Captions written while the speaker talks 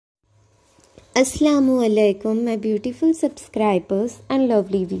Assalamu alaikum, my beautiful subscribers and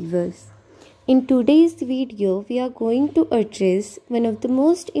lovely viewers. In today's video, we are going to address one of the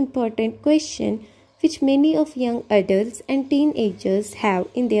most important questions which many of young adults and teenagers have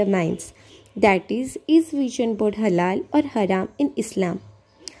in their minds. That is vision board halal or haram in Islam?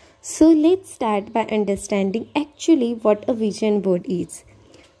 So let's start by understanding actually what a vision board is.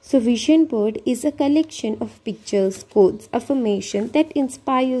 So vision board is a collection of pictures, quotes, affirmation that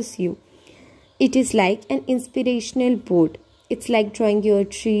inspires you. It is like an inspirational board. It's like drawing your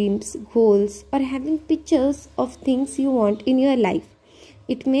dreams, goals, or having pictures of things you want in your life.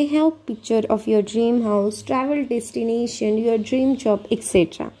 It may have picture of your dream house, travel destination, your dream job,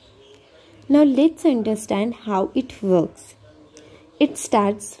 etc. Now let's understand how it works. It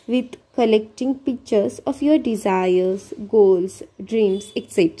starts with collecting pictures of your desires, goals, dreams,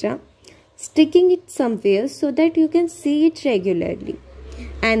 etc. Sticking it somewhere so that you can see it regularly,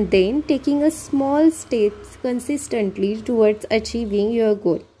 and then taking a small steps consistently towards achieving your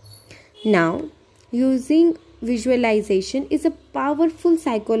goal. Now, using visualization is a powerful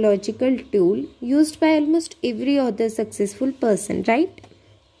psychological tool used by almost every other successful person, right?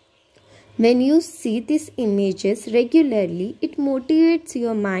 When you see these images regularly, it motivates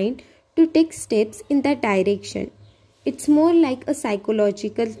your mind to take steps in that direction. It's more like a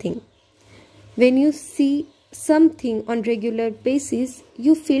psychological thing. When you see something on regular basis,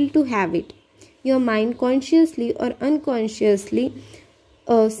 you feel to have it. Your mind consciously or unconsciously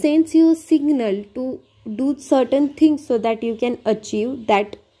sends you a signal to do certain things so that you can achieve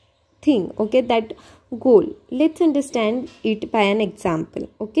that thing, okay, that goal. Let's understand it by an example,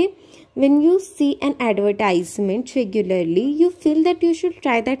 okay. When you see an advertisement regularly, you feel that you should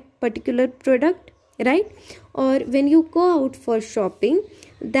try that particular product, right? Or when you go out for shopping,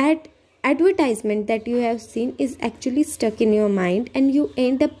 that advertisement that you have seen is actually stuck in your mind and you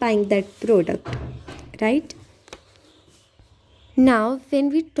end up buying that product, right? Now, when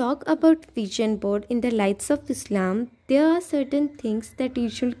we talk about vision board in the lights of Islam, there are certain things that you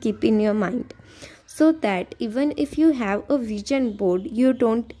should keep in your mind, so that even if you have a vision board, you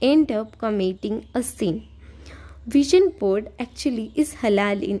don't end up committing a sin. Vision board actually is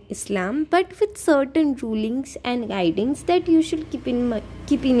halal in Islam, but with certain rulings and guidings that you should keep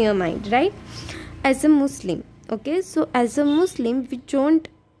in your mind, right? As a Muslim, okay, so as a Muslim, we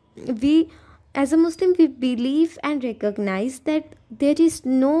believe and recognize that there is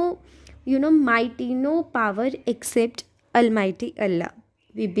no, mighty, no power except Almighty Allah.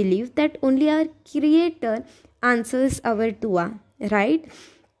 We believe that only our Creator answers our dua, right?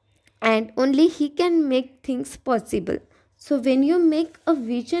 And only He can make things possible. So when you make a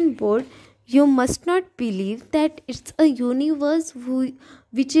vision board, you must not believe that it's a universe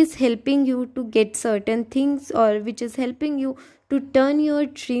which is helping you to get certain things, or which is helping you to turn your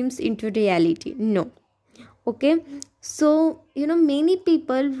dreams into reality. No. Okay, so many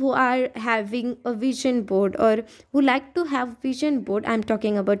people who are having a vision board, or who like to have vision board, I'm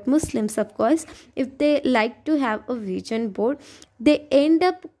talking about Muslims, of course. If they like to have a vision board, they end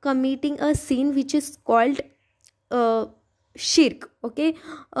up committing a sin which is called shirk, okay,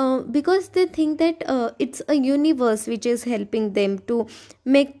 because they think that it's a universe which is helping them to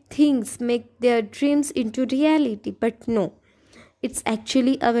make their dreams into reality. But no, it's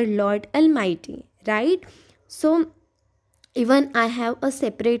actually our Lord Almighty, right? So even I have a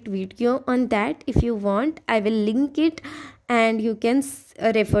separate video on that. If you want, I will link it and you can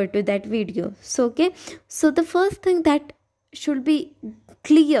refer to that video. So okay, so the first thing that should be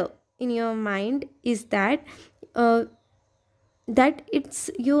clear in your mind is that that it's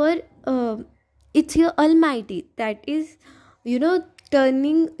your Almighty that is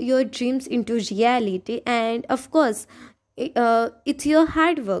turning your dreams into reality. And of course, it's your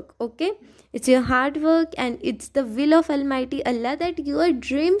hard work, okay, it's your hard work, and it's the will of Almighty Allah that your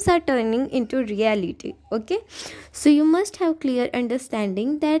dreams are turning into reality, okay. So you must have clear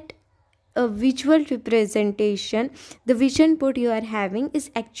understanding that a visual representation, the vision board you are having,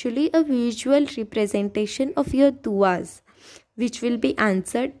 is actually a visual representation of your duas, which will be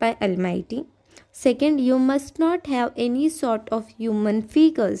answered by Almighty. Second, you must not have any sort of human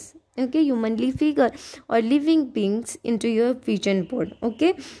figures, okay, humanly figure or living beings into your vision board,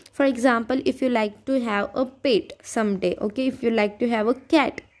 okay. For example, if you like to have a pet someday, okay, if you like to have a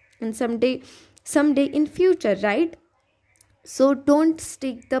cat and someday in future, right? So don't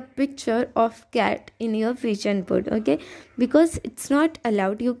stick the picture of cat in your vision board, okay, because it's not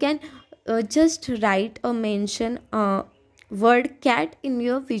allowed. You can just write or mention word cat in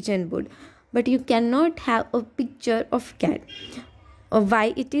your vision board, but you cannot have a picture of cat.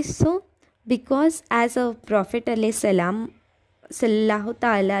 Why it is so? Because as a Prophet ﷺ sallallahu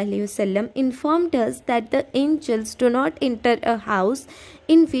ta'ala alayhi wasallam informed us that the angels do not enter a house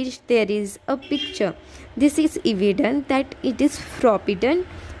in which there is a picture. This is evident that it is forbidden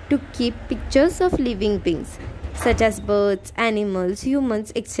to keep pictures of living beings such as birds, animals,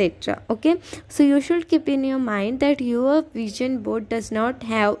 humans, etc. Okay, so you should keep in your mind that your vision board does not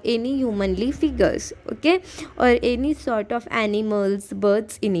have any humanly figures, okay, or any sort of animals,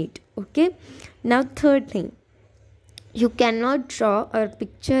 birds in it. Okay, now third thing, you cannot draw or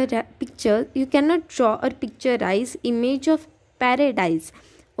you cannot draw or picturize image of paradise,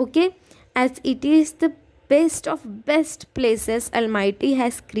 okay, as it is the best of best places Almighty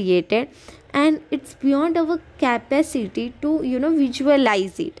has created, and it's beyond our capacity to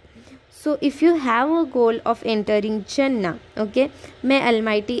visualize it. So if you have a goal of entering Jannah, okay, may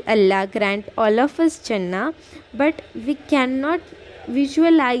Almighty Allah grant all of us Jannah, but we cannot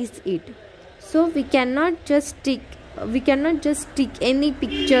visualize it. So we cannot just stick any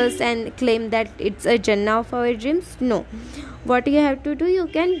pictures and claim that it's a Jannah of our dreams. No, what you have to do, you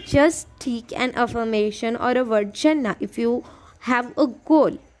can just stick an affirmation or a word Jannah if you have a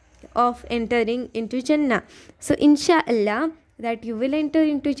goal of entering into Jannah. So inshallah that you will enter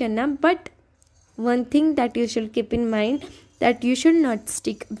into Jannah, but one thing that you should keep in mind, that you should not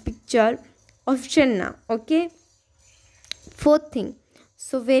stick a picture of Jannah. Okay, fourth thing,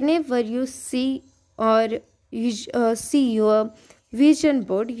 so whenever you see or you see your vision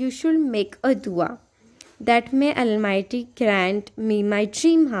board, you should make a dua that may Almighty grant me my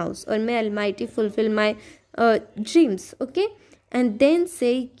dream house, or may Almighty fulfill my dreams. Okay, and then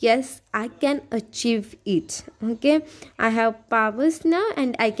say, yes, I can achieve it. Okay, I have powers now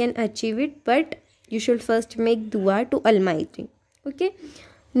and I can achieve it, but you should first make dua to Almighty. Okay,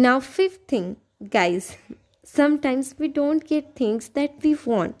 now fifth thing, guys, sometimes we don't get things that we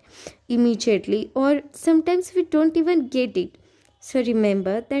want immediately, or sometimes we don't even get it. So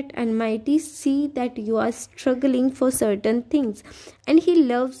remember that Almighty see that you are struggling for certain things, and He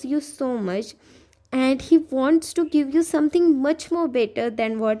loves you so much, and He wants to give you something much more better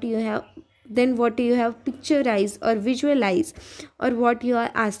than what you have picturized or visualized, or what you are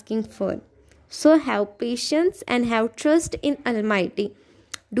asking for. So have patience and have trust in Almighty.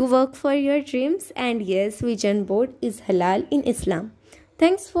 Do work for your dreams, and yes, vision board is halal in Islam.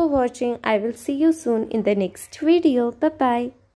 Thanks for watching. I will see you soon in the next video. Bye bye.